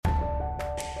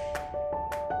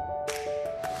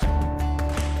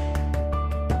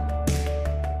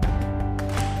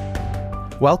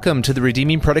Welcome to the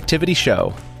Redeeming Productivity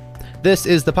Show. This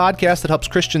is the podcast that helps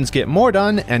Christians get more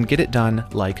done and get it done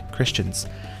like Christians.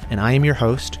 And I am your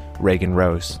host, Reagan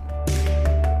Rose.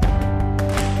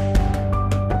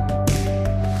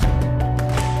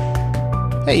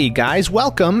 Hey guys,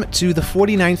 welcome to the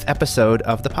 49th episode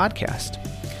of the podcast.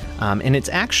 And it's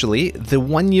actually the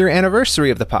 1-year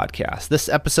anniversary of the podcast. This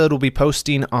episode will be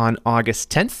posting on August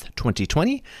 10th,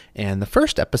 2020. And the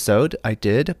first episode I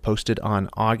did posted on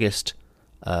August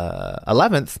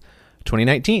 11th,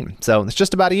 2019. So it's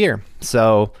just about a year.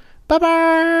 So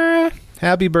bye-bye.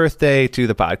 Happy birthday to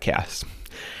the podcast.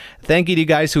 Thank you to you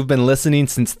guys who've been listening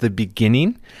since the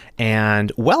beginning,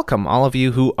 and welcome all of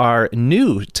you who are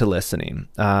new to listening.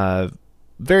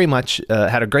 Very much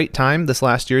had a great time this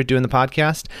last year doing the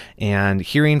podcast and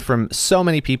hearing from so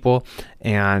many people,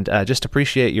 and just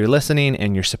appreciate your listening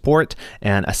and your support,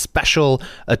 and a special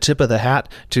tip of the hat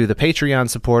to the Patreon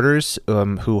supporters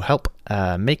who help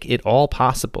make it all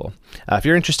possible. If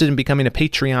you're interested in becoming a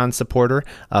Patreon supporter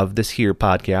of this here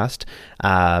podcast,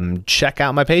 check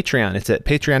out my Patreon. It's at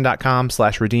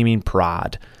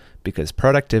patreon.com/redeemingprod, because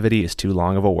productivity is too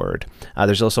long of a word.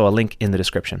 There's also a link in the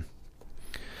description.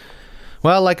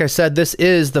 Well, like I said, this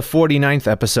is the 49th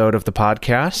episode of the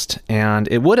podcast, and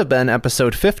it would have been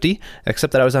episode 50,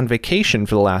 except that I was on vacation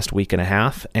for the last week and a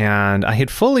half, and I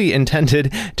had fully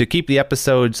intended to keep the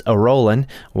episodes a-rolling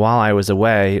while I was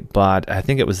away, but I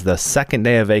think it was the second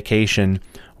day of vacation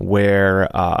where,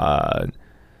 I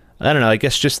don't know, I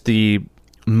guess just the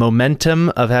momentum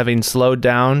of having slowed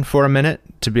down for a minute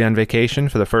to be on vacation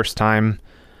for the first time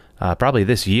probably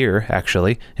this year,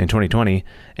 actually, in 2020,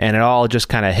 and it all just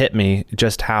kind of hit me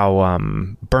just how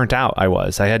burnt out I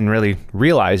was. I hadn't really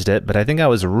realized it, but I think I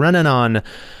was running on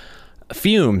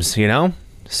fumes,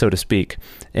 so to speak.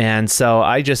 And so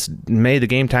I just made the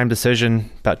game time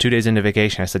decision about 2 days into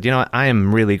vacation. I said, you know what, I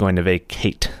am really going to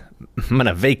vacate. I'm going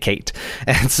to vacate.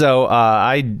 And so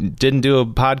I didn't do a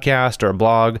podcast or a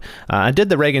blog. I did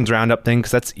the Reagan's Roundup thing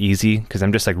because that's easy, because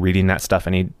I'm just like reading that stuff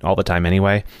all the time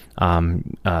anyway.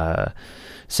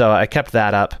 So I kept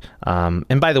that up.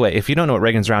 And by the way, if you don't know what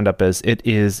Reagan's Roundup is, it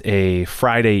is a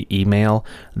Friday email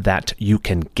that you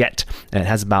can get. And it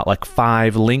has about like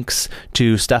 5 links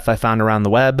to stuff I found around the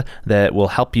web that will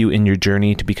help you in your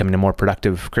journey to becoming a more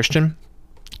productive Christian.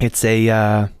 It's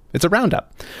a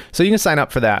roundup. So you can sign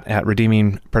up for that at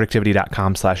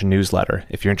redeemingproductivity.com/newsletter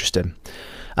if you're interested.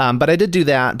 But I did do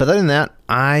that. But other than that,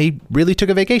 I really took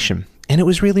a vacation, and it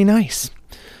was really nice.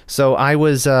 So I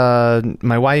was,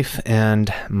 my wife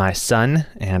and my son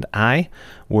and I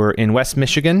were in West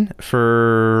Michigan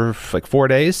for like 4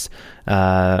 days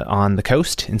on the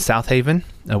coast in South Haven,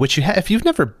 which if you've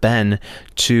never been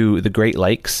to the Great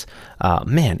Lakes,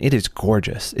 man, it is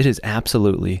gorgeous. It is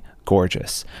absolutely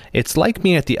gorgeous. It's like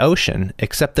being at the ocean,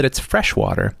 except that it's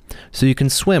freshwater, so you can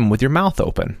swim with your mouth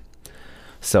open.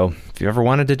 So if you ever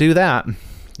wanted to do that,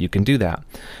 you can do that.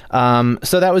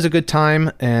 So that was a good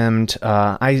time, and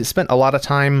I spent a lot of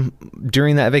time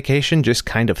during that vacation just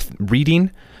kind of reading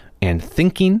and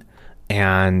thinking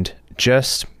and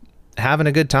just having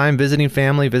a good time, visiting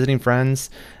family, visiting friends.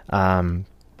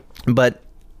 But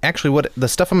actually, what the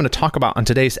stuff I'm going to talk about on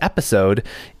today's episode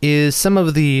is some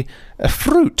of the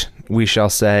fruit, we shall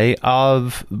say,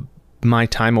 of my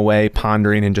time away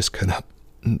pondering and just kind of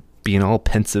being all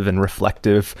pensive and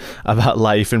reflective about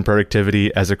life and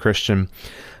productivity as a Christian.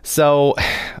 So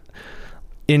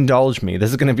indulge me.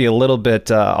 This is going to be a little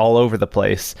bit all over the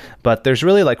place, but there's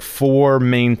really like 4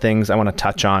 main things I want to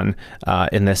touch on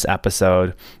in this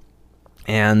episode.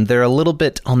 And they're a little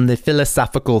bit on the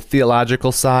philosophical,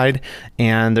 theological side,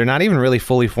 and they're not even really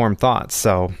fully formed thoughts.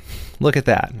 So look at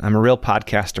that. I'm a real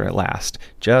podcaster at last,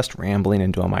 just rambling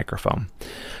into a microphone.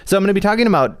 So I'm going to be talking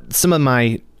about some of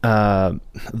my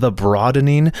the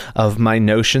broadening of my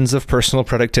notions of personal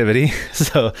productivity.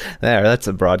 So that's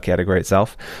a broad category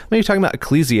itself. I'm going to be talking about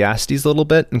Ecclesiastes a little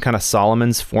bit and kind of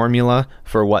Solomon's formula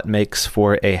for what makes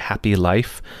for a happy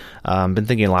life. Been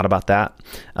thinking a lot about that.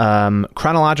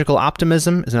 Chronological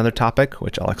optimism is another topic,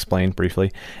 which I'll explain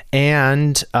briefly.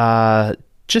 And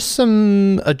just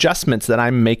some adjustments that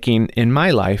I'm making in my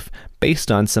life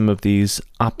based on some of these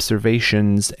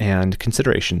observations and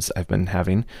considerations I've been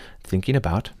having, thinking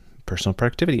about personal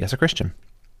productivity as a Christian.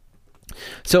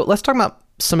 So let's talk about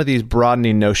some of these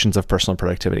broadening notions of personal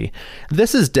productivity.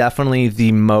 This is definitely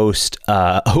the most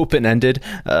open-ended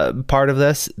part of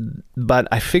this, but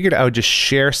I figured I would just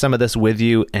share some of this with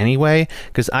you anyway,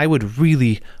 because I would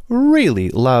really, really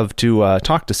love to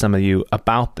talk to some of you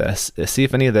about this, see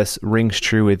if any of this rings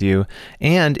true with you,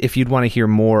 and if you'd want to hear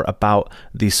more about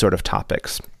these sort of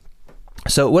topics.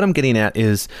 So what I'm getting at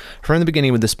is, from the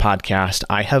beginning with this podcast,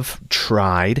 I have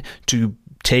tried to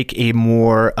take a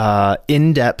more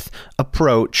in-depth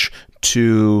approach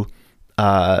to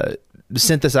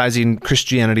synthesizing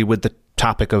Christianity with the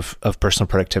topic of personal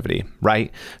productivity,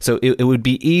 right? So it would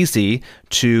be easy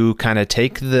to kind of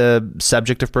take the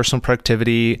subject of personal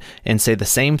productivity and say the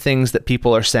same things that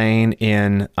people are saying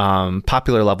in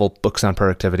popular level books on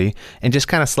productivity and just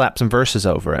kind of slap some verses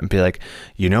over it and be like,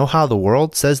 you know how the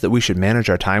world says that we should manage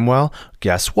our time well?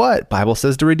 Guess what? Bible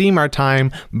says to redeem our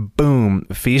time. Boom.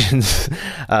 Ephesians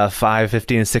 5,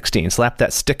 15, and 16. Slap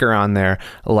that sticker on there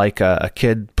like a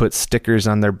kid puts stickers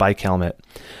on their bike helmet.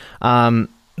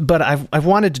 But I've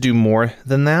wanted to do more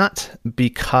than that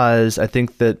because I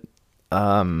think that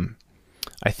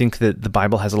the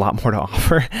Bible has a lot more to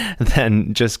offer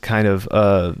than just kind of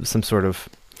some sort of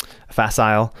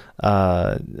facile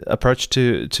approach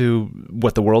to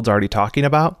what the world's already talking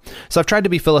about. So I've tried to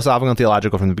be philosophical and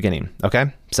theological from the beginning.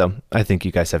 Okay, so I think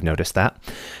you guys have noticed that,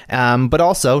 but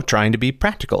also trying to be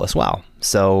practical as well.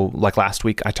 So like last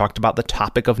week, I talked about the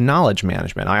topic of knowledge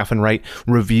management. I often write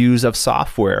reviews of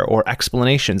software or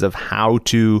explanations of how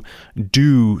to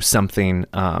do something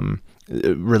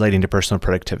relating to personal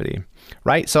productivity,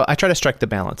 right? So I try to strike the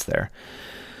balance there.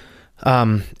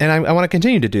 And I want to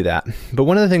continue to do that. But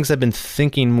one of the things I've been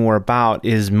thinking more about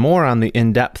is more on the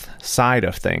in-depth side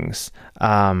of things.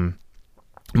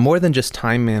 More than just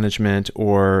time management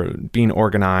or being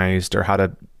organized or how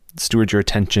to steward your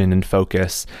attention and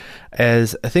focus,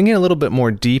 as thinking a little bit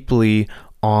more deeply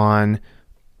on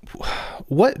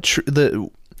what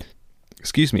the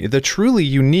truly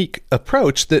unique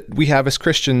approach that we have as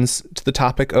Christians to the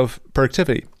topic of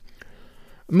productivity.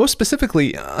 Most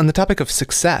specifically on the topic of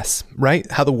success,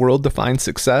 right? How the world defines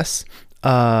success.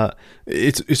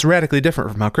 It's radically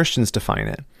different from how Christians define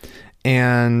it.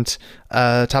 And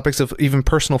topics of even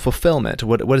personal fulfillment.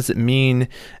 What does it mean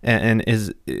and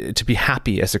is to be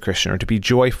happy as a Christian or to be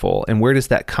joyful? And where does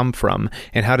that come from?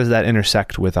 And how does that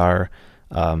intersect with our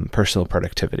personal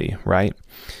productivity, right?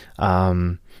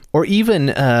 Or even,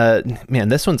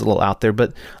 this one's a little out there,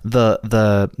 but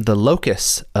the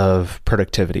locus of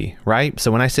productivity, right?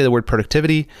 So when I say the word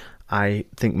productivity, I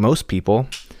think most people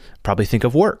probably think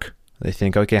of work. They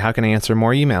think, okay, how can I answer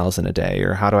more emails in a day?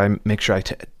 Or how do I make sure I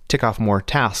tick off more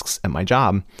tasks at my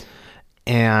job?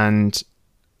 And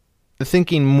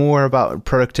thinking more about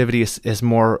productivity is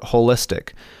more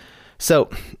holistic. So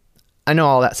I know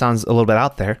all that sounds a little bit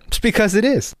out there, just because it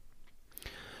is.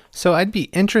 So I'd be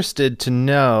interested to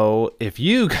know if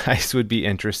you guys would be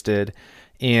interested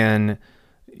in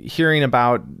hearing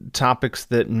about topics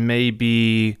that may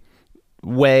be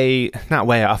not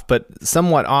way off, but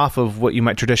somewhat off of what you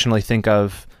might traditionally think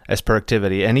of as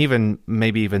productivity, and even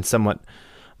maybe even somewhat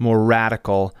more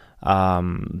radical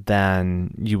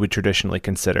than you would traditionally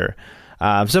consider.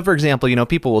 So for example,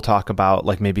 people will talk about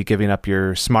like maybe giving up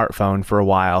your smartphone for a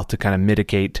while to kind of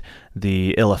mitigate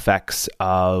the ill effects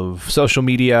of social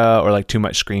media or like too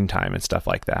much screen time and stuff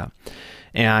like that.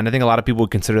 And I think a lot of people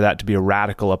would consider that to be a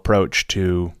radical approach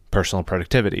to personal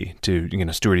productivity, to,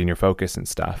 stewarding your focus and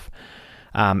stuff.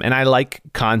 And I like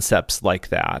concepts like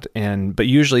that. But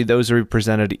usually those are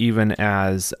presented even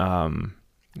as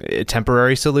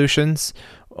temporary solutions.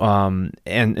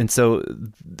 And so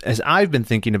as I've been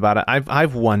thinking about it,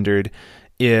 I've wondered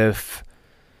if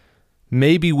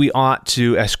maybe we ought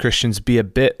to, as Christians, be a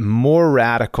bit more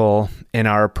radical in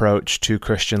our approach to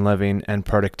Christian living and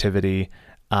productivity,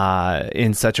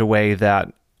 in such a way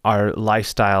that our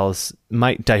lifestyles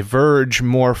might diverge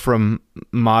more from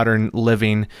modern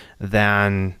living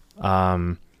than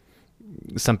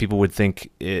some people would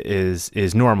think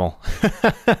is normal.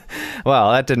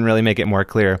 Well, that didn't really make it more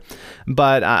clear.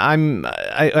 But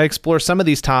I explore some of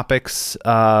these topics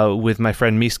with my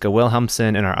friend Miska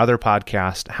Wilhelmsen in our other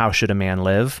podcast, How Should a Man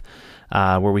Live,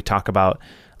 where we talk about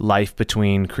life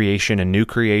between creation and new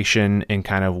creation and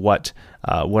kind of what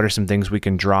are some things we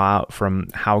can draw out from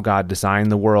how God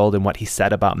designed the world and what he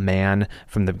said about man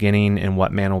from the beginning and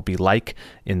what man will be like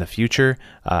in the future.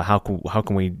 How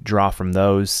can we draw from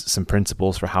those some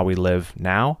principles for how we live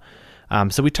now?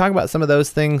 So we talk about some of those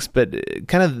things, but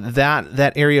kind of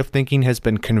that area of thinking has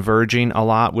been converging a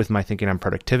lot with my thinking on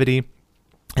productivity,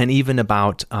 and even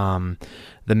about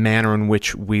the manner in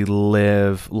which we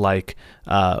live, like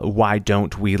why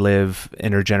don't we live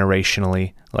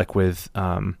intergenerationally, like with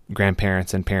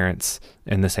grandparents and parents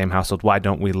in the same household? Why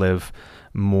don't we live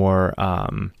more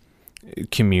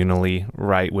communally,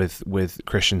 right, with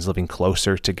Christians living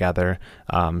closer together,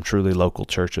 truly local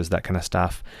churches, that kind of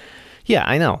stuff? Yeah,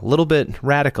 I know, a little bit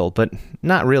radical, but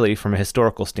not really from a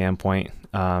historical standpoint,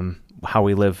 how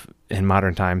we live in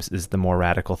modern times is the more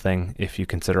radical thing if you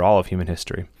consider all of human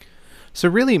history. So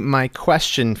really, my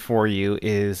question for you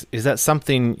is that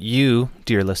something you,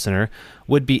 dear listener,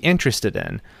 would be interested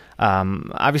in?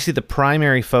 Obviously, the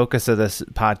primary focus of this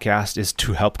podcast is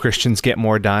to help Christians get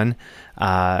more done,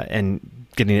 and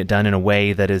getting it done in a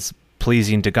way that is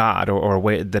pleasing to God, or a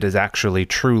way that is actually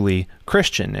truly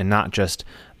Christian and not just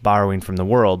borrowing from the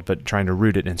world, but trying to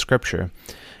root it in Scripture.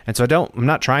 And so I'm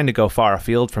not trying to go far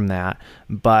afield from that,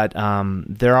 but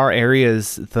there are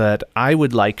areas that I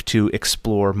would like to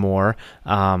explore more,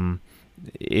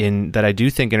 that I do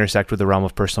think intersect with the realm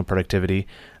of personal productivity,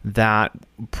 that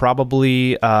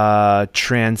probably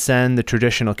transcend the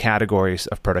traditional categories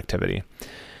of productivity.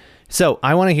 So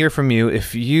I want to hear from you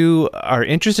if you are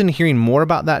interested in hearing more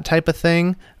about that type of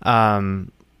thing,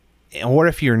 or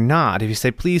if you're not, if you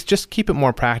say, please just keep it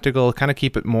more practical, kind of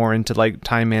keep it more into like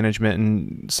time management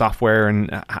and software and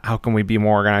how can we be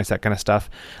more organized, that kind of stuff.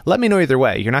 Let me know either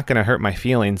way. You're not going to hurt my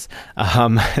feelings.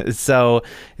 So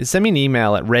send me an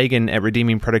email at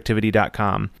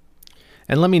reagan@redeemingproductivity.com.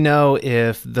 And let me know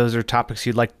if those are topics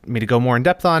you'd like me to go more in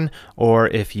depth on, or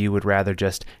if you would rather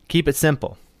just keep it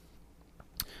simple.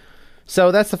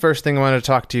 So that's the first thing I wanted to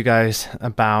talk to you guys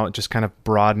about, just kind of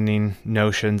broadening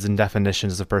notions and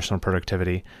definitions of personal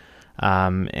productivity,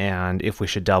 and if we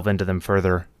should delve into them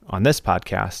further on this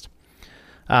podcast.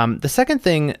 The second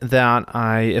thing that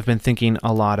I have been thinking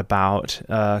a lot about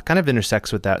kind of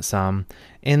intersects with that some,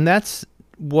 and that's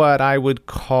what I would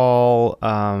call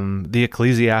the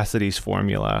Ecclesiastes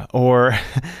formula, or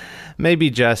maybe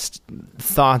just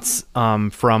thoughts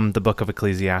from the book of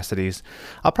Ecclesiastes.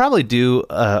 I'll probably do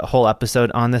a whole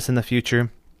episode on this in the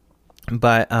future,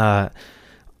 but I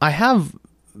have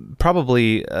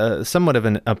probably somewhat of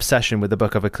an obsession with the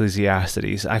book of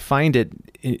Ecclesiastes. I find it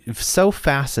so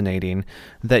fascinating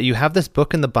that you have this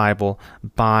book in the Bible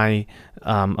by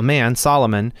a man,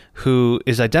 Solomon, who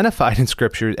is identified in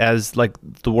Scripture as like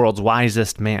the world's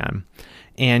wisest man.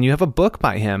 And you have a book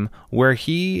by him where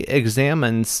he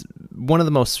examines one of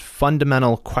the most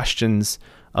fundamental questions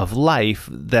of life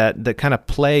that kind of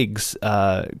plagues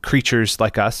creatures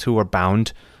like us who are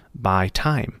bound by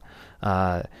time,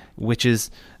 which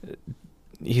is,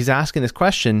 he's asking this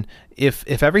question: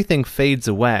 if everything fades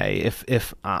away,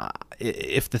 if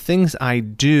the things I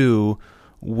do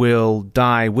will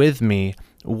die with me,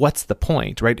 what's the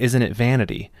point, right? Isn't it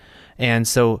vanity? And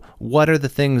so what are the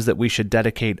things that we should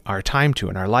dedicate our time to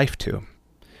and our life to?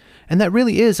 And that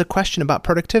really is a question about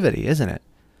productivity, isn't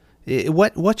it?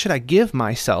 What should I give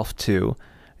myself to,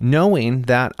 knowing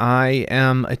that I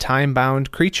am a time-bound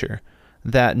creature,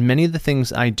 that many of the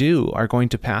things I do are going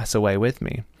to pass away with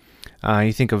me?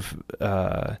 You think of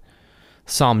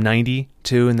Psalm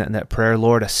 92 and that prayer,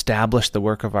 Lord, establish the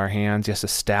work of our hands. Yes,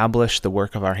 establish the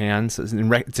work of our hands.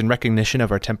 It's in recognition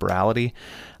of our temporality.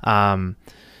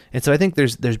 And so I think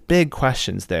there's big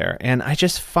questions there. And I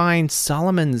just find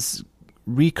Solomon's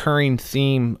recurring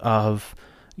theme of,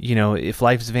 if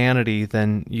life's vanity,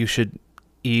 then you should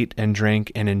eat and drink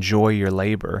and enjoy your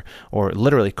labor, or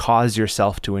literally cause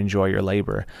yourself to enjoy your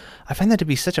labor. I find that to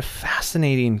be such a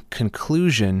fascinating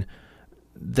conclusion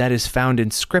that is found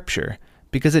in Scripture,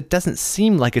 because it doesn't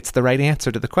seem like it's the right answer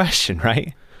to the question,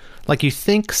 right? Like, you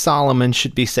think Solomon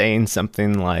should be saying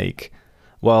something like,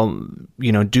 well,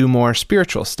 do more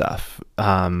spiritual stuff,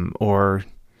 or,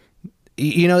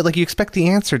 like you expect the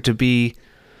answer to be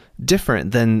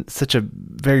different than such a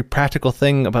very practical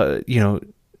thing about,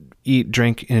 eat,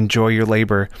 drink, and enjoy your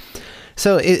labor.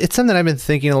 So it's something I've been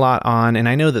thinking a lot on, and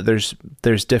I know that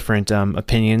there's different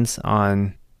opinions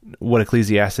on what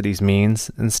Ecclesiastes means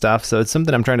and stuff. So it's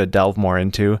something I'm trying to delve more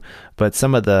into, but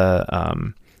some of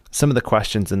the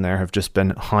questions in there have just been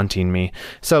haunting me.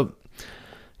 So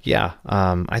yeah,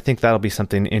 I think that'll be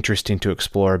something interesting to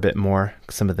explore a bit more.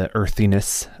 Some of the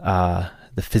earthiness, the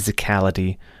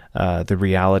physicality, the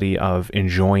reality of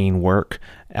enjoying work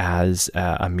as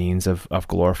a means of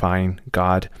glorifying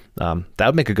God. That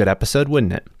would make a good episode,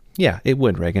 wouldn't it? Yeah, it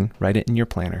would, Reagan. Write it in your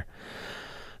planner.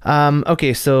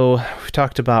 Okay, so we've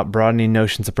talked about broadening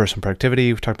notions of personal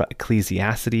productivity. We've talked about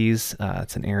Ecclesiastes.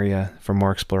 It's an area for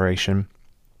more exploration.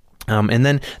 And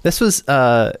then this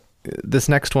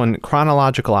next one,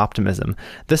 chronological optimism.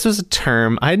 This was a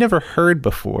term I had never heard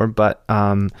before, but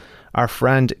our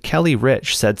friend Kelly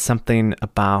Rich said something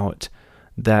about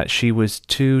that she was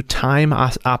too time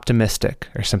optimistic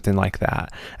or something like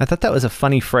that. I thought that was a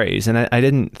funny phrase, and I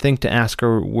didn't think to ask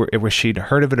her if she'd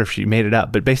heard of it or if she made it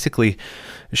up. But basically,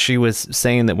 she was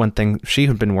saying that one thing she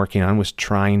had been working on was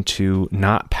trying to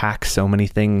not pack so many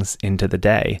things into the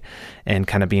day and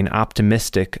kind of being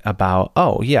optimistic about,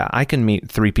 oh, yeah, I can meet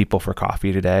 3 people for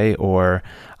coffee today, or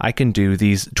I can do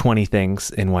these 20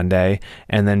 things in one day,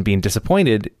 and then being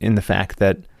disappointed in the fact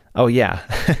that, oh yeah,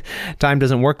 time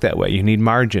doesn't work that way. You need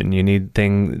margin. You need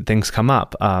things come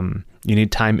up. You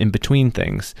need time in between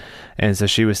things. And so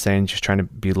she was saying she's trying to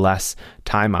be less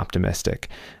time optimistic.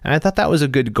 And I thought that was a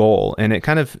good goal. And it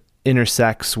kind of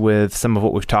intersects with some of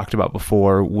what we've talked about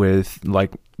before with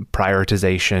like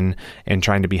prioritization and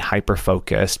trying to be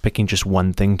hyper-focused, picking just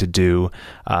one thing to do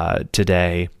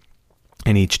today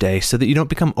and each day so that you don't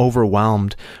become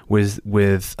overwhelmed with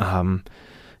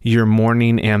your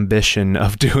morning ambition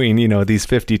of doing, these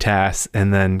 50 tasks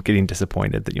and then getting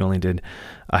disappointed that you only did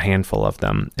a handful of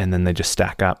them and then they just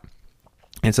stack up.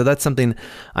 And so that's something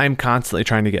I'm constantly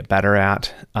trying to get better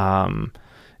at,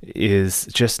 is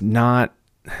just not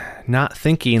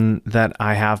thinking that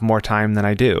I have more time than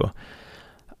I do.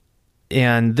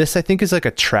 And this, I think, is like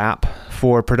a trap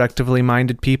for productively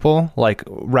minded people. Like,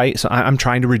 right? So I'm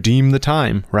trying to redeem the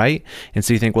time, right? And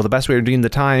so you think, well, the best way to redeem the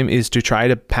time is to try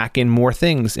to pack in more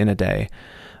things in a day.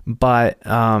 But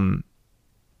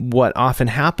what often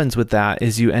happens with that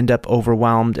is you end up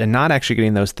overwhelmed and not actually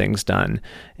getting those things done.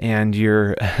 And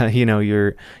your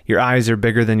eyes are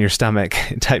bigger than your stomach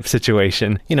type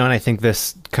situation. And I think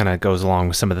this kind of goes along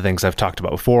with some of the things I've talked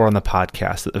about before on the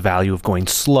podcast, that the value of going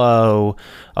slow,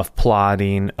 of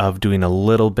plotting, of doing a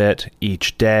little bit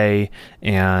each day,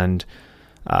 and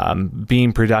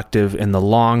being productive in the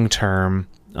long term,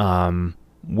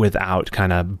 without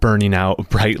kind of burning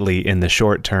out brightly in the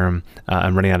short term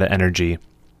and running out of energy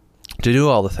to do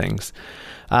all the things.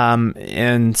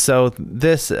 And so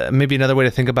this, maybe another way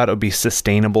to think about it would be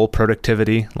sustainable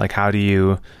productivity. Like how do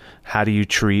you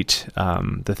treat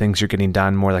the things you're getting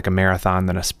done more like a marathon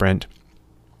than a sprint?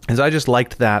 And so I just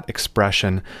liked that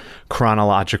expression,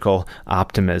 chronological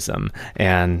optimism,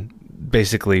 and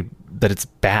basically that it's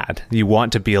bad. You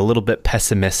want to be a little bit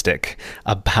pessimistic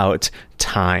about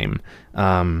time.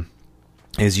 Okay,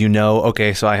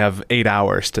 so I have 8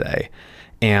 hours today,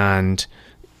 and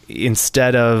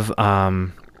instead of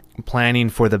planning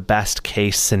for the best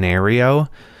case scenario,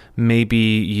 maybe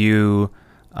you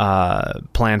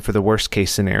plan for the worst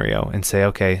case scenario and say,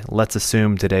 okay, let's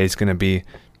assume today's going to be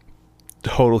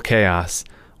total chaos.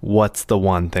 What's the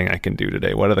one thing I can do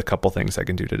today? What are the couple things I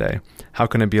can do today? How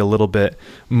can I be a little bit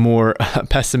more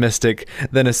pessimistic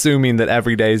than assuming that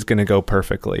every day is going to go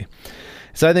perfectly?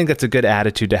 So I think that's a good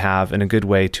attitude to have and a good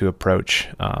way to approach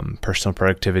personal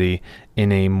productivity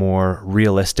in a more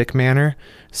realistic manner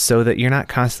so that you're not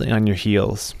constantly on your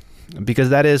heels. Because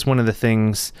that is one of the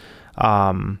things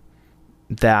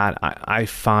that I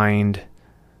find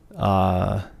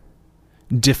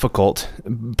difficult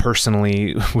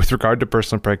personally with regard to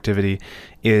personal productivity,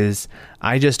 is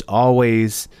I just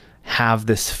always have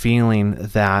this feeling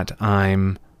that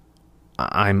I'm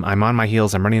on my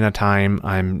heels. I'm running out of time.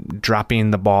 I'm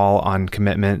dropping the ball on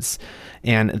commitments.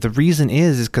 And the reason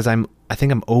is because I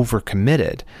think I'm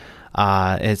overcommitted.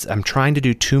 I'm trying to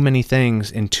do too many things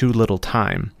in too little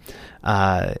time,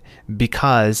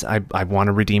 because I want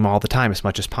to redeem all the time as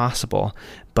much as possible.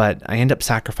 But I end up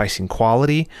sacrificing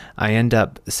quality. I end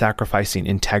up sacrificing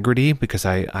integrity because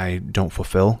I don't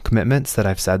fulfill commitments that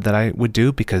I've said that I would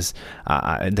do because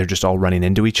they're just all running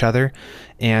into each other.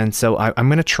 And so I'm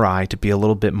going to try to be a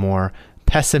little bit more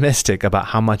pessimistic about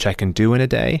how much I can do in a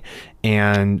day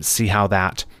and see how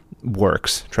that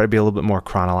works. Try to be a little bit more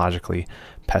chronologically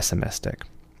pessimistic.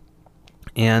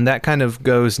 And that kind of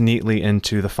goes neatly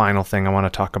into the final thing I want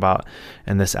to talk about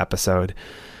in this episode.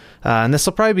 And this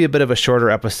will probably be a bit of a shorter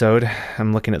episode.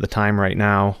 I'm looking at the time right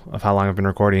now of how long I've been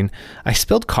recording. I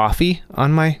spilled coffee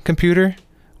on my computer,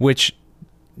 which,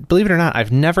 believe it or not,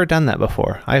 I've never done that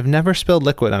before. I've never spilled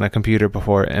liquid on a computer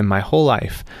before in my whole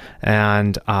life.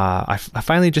 And I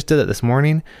finally just did it this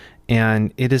morning,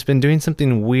 and it has been doing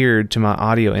something weird to my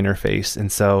audio interface.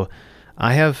 And so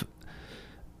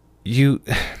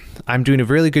I'm doing a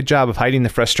really good job of hiding the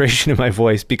frustration in my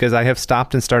voice because I have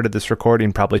stopped and started this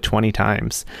recording probably 20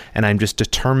 times, and I'm just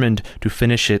determined to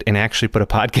finish it and actually put a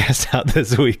podcast out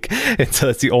this week. And so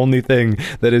that's the only thing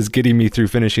that is getting me through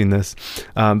finishing this.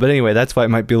 But anyway, that's why it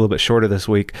might be a little bit shorter this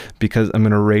week, because I'm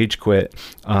going to rage quit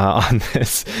on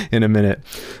this in a minute.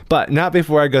 But not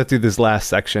before I go through this last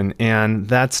section, and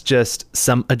that's just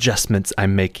some adjustments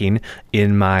I'm making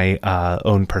in my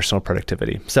own personal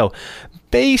productivity. So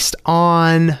based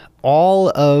on all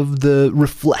of the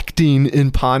reflecting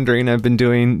and pondering I've been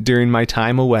doing during my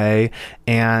time away,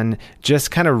 and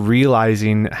just kind of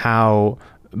realizing how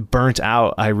burnt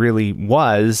out I really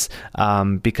was,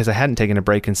 because I hadn't taken a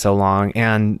break in so long,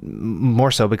 and more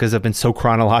so because I've been so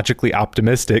chronologically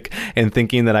optimistic and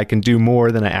thinking that I can do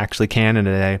more than I actually can in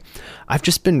a day. I've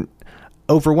just been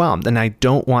overwhelmed, and I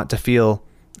don't want to feel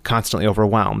constantly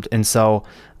overwhelmed. And so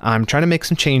I'm trying to make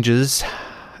some changes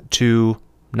to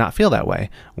not feel that way,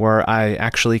 where I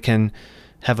actually can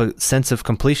have a sense of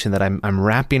completion, that I'm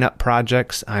wrapping up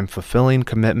projects, I'm fulfilling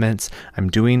commitments, I'm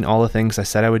doing all the things I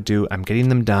said I would do, I'm getting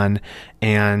them done,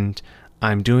 and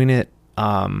I'm doing it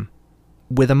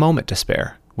with a moment to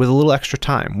spare, with a little extra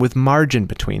time, with margin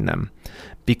between them.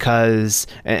 Because,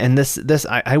 and this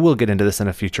I will get into this in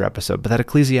a future episode, but that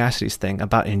Ecclesiastes thing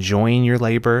about enjoying your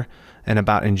labor and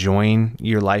about enjoying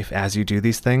your life as you do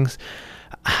these things,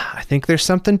 I think there's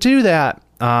something to that.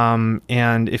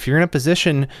 And if you're in a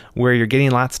position where you're getting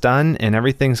lots done and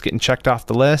everything's getting checked off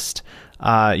the list,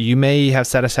 you may have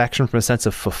satisfaction from a sense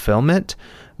of fulfillment,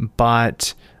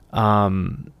 but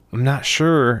I'm not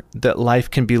sure that life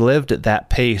can be lived at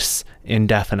that pace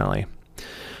indefinitely.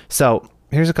 So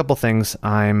here's a couple things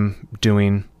I'm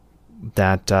doing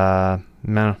that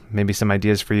maybe some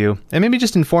ideas for you, and maybe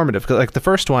just informative. Like the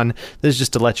first one, this is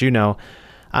just to let you know,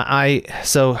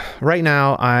 so right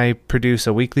now I produce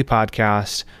a weekly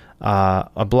podcast,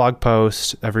 a blog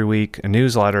post every week, a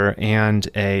newsletter, and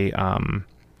a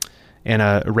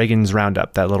Reagan's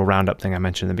Roundup, that little roundup thing I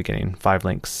mentioned in the beginning, 5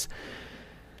 links.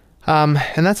 And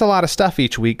that's a lot of stuff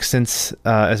each week, since,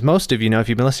 as most of you know, if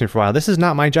you've been listening for a while, this is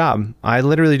not my job. I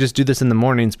literally just do this in the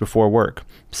mornings before work.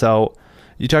 So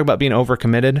you talk about being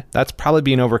overcommitted. That's probably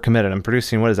being overcommitted. I'm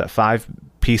producing, 5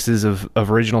 pieces of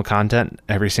original content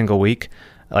every single week.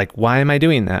 Like, why am I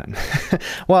doing that?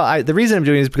 Well, the reason I'm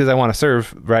doing it is because I want to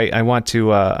serve, right? I want to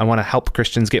help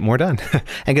Christians get more done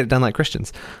and get it done like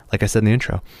Christians, like I said in the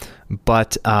intro.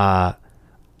 But I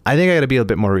think I got to be a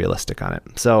bit more realistic on it.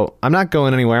 So I'm not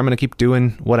going anywhere. I'm going to keep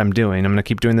doing what I'm doing. I'm going to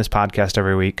keep doing this podcast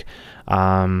every week,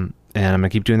 and I'm going to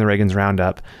keep doing the Reagan's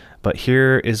Roundup. But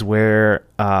here is where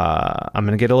I'm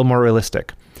going to get a little more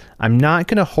realistic. I'm not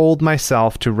going to hold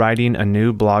myself to writing a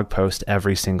new blog post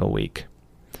every single week.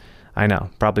 I know,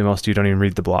 probably most of you don't even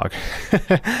read the blog.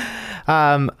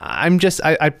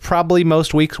 I probably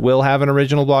most weeks will have an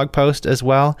original blog post as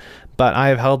well, but I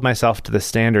have held myself to the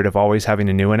standard of always having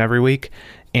a new one every week.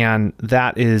 And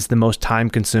that is the most time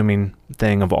consuming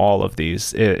thing of all of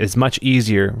these. It's much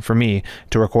easier for me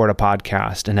to record a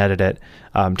podcast and edit it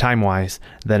time wise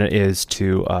than it is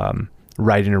to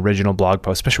write an original blog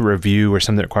post, especially a review or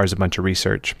something that requires a bunch of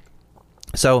research.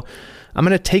 So I'm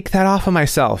going to take that off of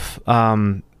myself.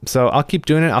 So I'll keep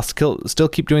doing it. I'll still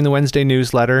keep doing the Wednesday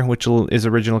newsletter, which is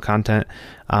original content.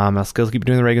 I'll still keep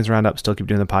doing the Reagan's Roundup, still keep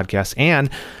doing the podcast. And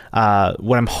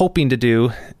what I'm hoping to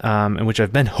do, and which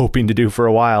I've been hoping to do for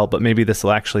a while, but maybe this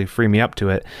will actually free me up to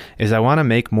it, is I want to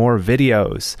make more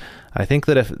videos. I think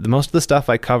that if most of the stuff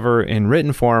I cover in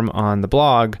written form on the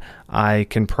blog, I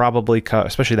can probably,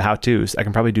 especially the how-tos, I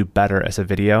can probably do better as a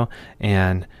video.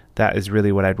 And that is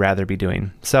really what I'd rather be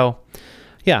doing. So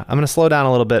yeah, I'm going to slow down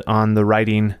a little bit on the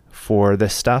writing for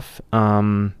this stuff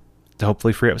to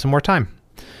hopefully free up some more time.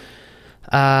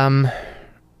 And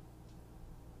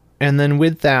then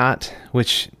with that,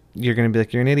 which you're going to be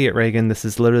like, you're an idiot, Reagan. This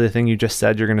is literally the thing you just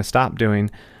said you're going to stop doing.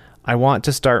 I want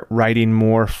to start writing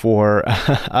more for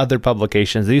other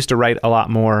publications. I used to write a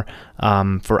lot more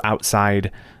for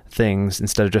outside things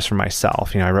instead of just for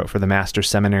myself. I wrote for the Master's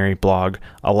Seminary blog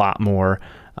a lot more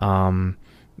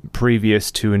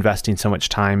previous to investing so much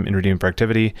time in Redeeming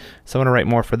Productivity. So I want to write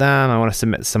more for them. I want to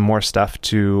submit some more stuff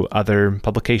to other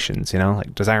publications,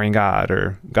 like Desiring God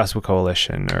or Gospel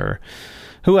Coalition or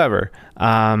whoever,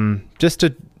 just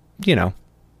to,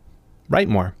 write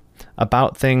more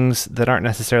about things that aren't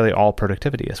necessarily all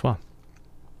productivity as well.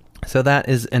 So that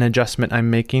is an adjustment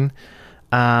I'm making.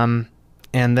 And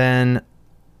then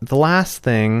the last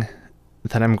thing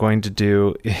that I'm going to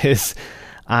do is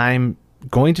I'm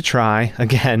going to try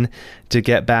again to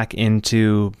get back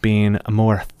into being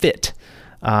more fit.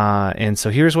 And so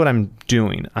here's what I'm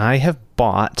doing. I have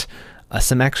bought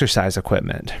some exercise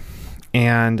equipment,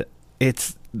 and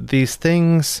it's these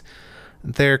things,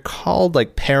 they're called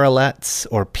like parallettes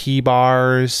or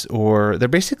P-bars, or they're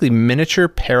basically miniature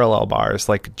parallel bars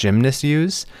like gymnasts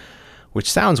use,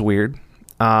 which sounds weird.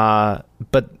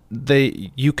 But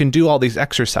you can do all these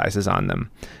exercises on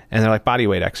them, and they're like body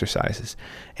weight exercises.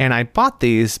 And I bought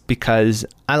these because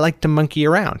I like to monkey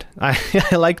around. I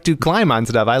like to climb on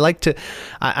stuff.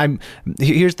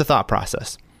 Here's the thought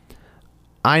process.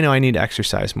 I know I need to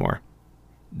exercise more.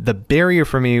 the barrier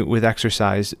for me with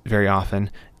exercise very often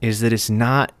is that it's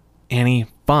not any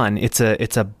fun. It's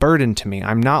a burden to me.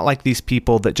 I'm not like these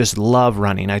people that just love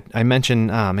running. I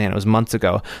mentioned, it was months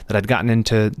ago that I'd gotten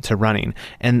into running,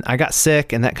 and I got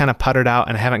sick, and that kind of puttered out,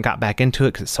 and I haven't got back into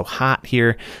it because it's so hot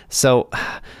here. So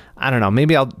I don't know,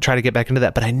 maybe I'll try to get back into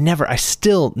that, but I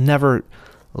still never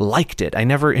liked it. I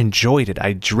never enjoyed it.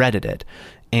 I dreaded it.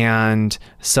 And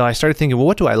so I started thinking, well,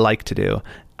 what do I like to do?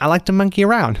 I like to monkey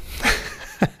around.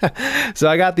 So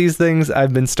I got these things.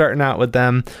 I've been starting out with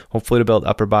them, hopefully to build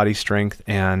upper body strength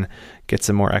and get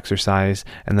some more exercise.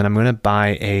 And then I'm going to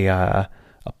buy a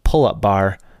pull-up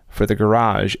bar for the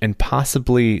garage and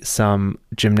possibly some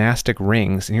gymnastic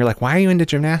rings. And you're like, why are you into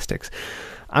gymnastics?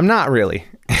 I'm not really,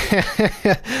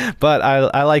 but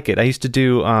I like it. I used to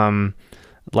do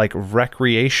like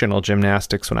recreational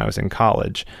gymnastics when I was in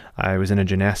college. I was in a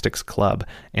gymnastics club,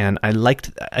 and I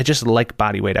just like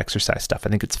body weight exercise stuff. I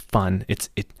think it's fun.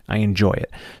 I enjoy it.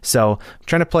 So I'm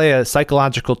trying to play a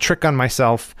psychological trick on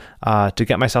myself to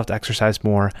get myself to exercise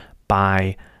more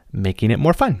by making it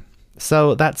more fun.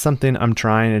 So that's something I'm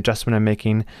trying, an adjustment I'm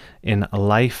making in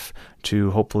life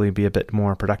to hopefully be a bit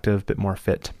more productive, a bit more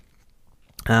fit.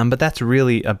 But that's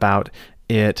really about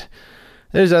it.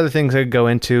 There's other things I could go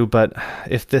into, but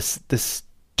if this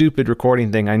stupid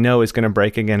recording thing I know is going to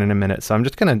break again in a minute, so I'm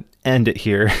just going to end it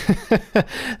here.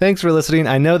 Thanks for listening.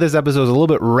 I know this episode was a little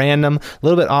bit random, a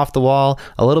little bit off the wall,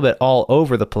 a little bit all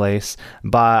over the place,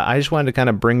 but I just wanted to kind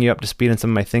of bring you up to speed on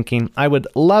some of my thinking. I would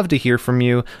love to hear from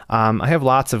you. I have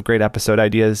lots of great episode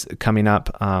ideas coming up.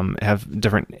 I have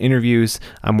different interviews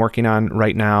I'm working on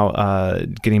right now,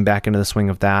 getting back into the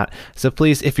swing of that. So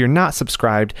please, if you're not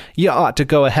subscribed, you ought to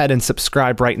go ahead and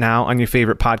subscribe right now on your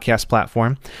favorite podcast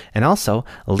platform. And also,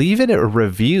 leave it a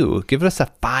review. Give us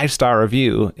a 5-star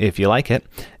review if you like it.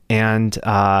 And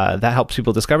that helps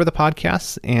people discover the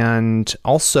podcast. And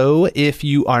also, if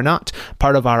you are not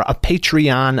part of our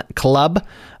Patreon club,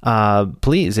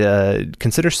 please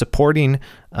consider supporting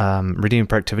Redeeming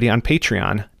Productivity on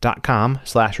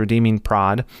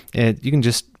patreon.com/redeemingprod. You can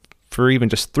just, for even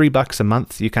just $3 a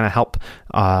month, you kind of help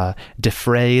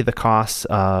defray the costs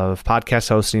of podcast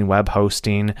hosting, web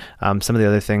hosting, some of the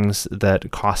other things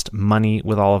that cost money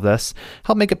with all of this.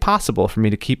 Help make it possible for me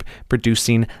to keep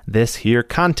producing this here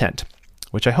content,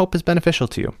 which I hope is beneficial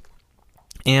to you.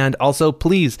 And also,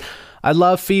 please, I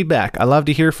love feedback. I love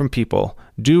to hear from people.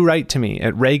 Do write to me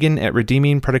at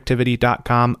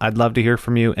reagan@redeemingproductivity.com. I'd love to hear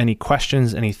from you. Any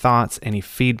questions, any thoughts, any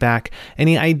feedback,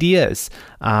 any ideas,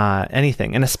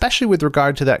 anything. And especially with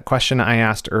regard to that question I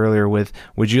asked earlier with,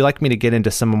 would you like me to get into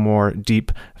some more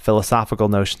deep philosophical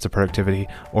notions of productivity,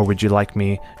 or would you like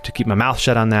me to keep my mouth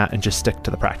shut on that and just stick to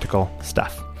the practical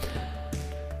stuff?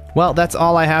 Well, that's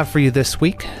all I have for you this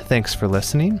week. Thanks for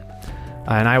listening.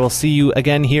 And I will see you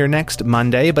again here next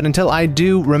Monday. But until I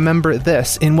do, remember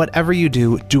this: in whatever you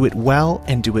do, do it well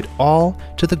and do it all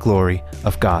to the glory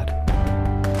of God.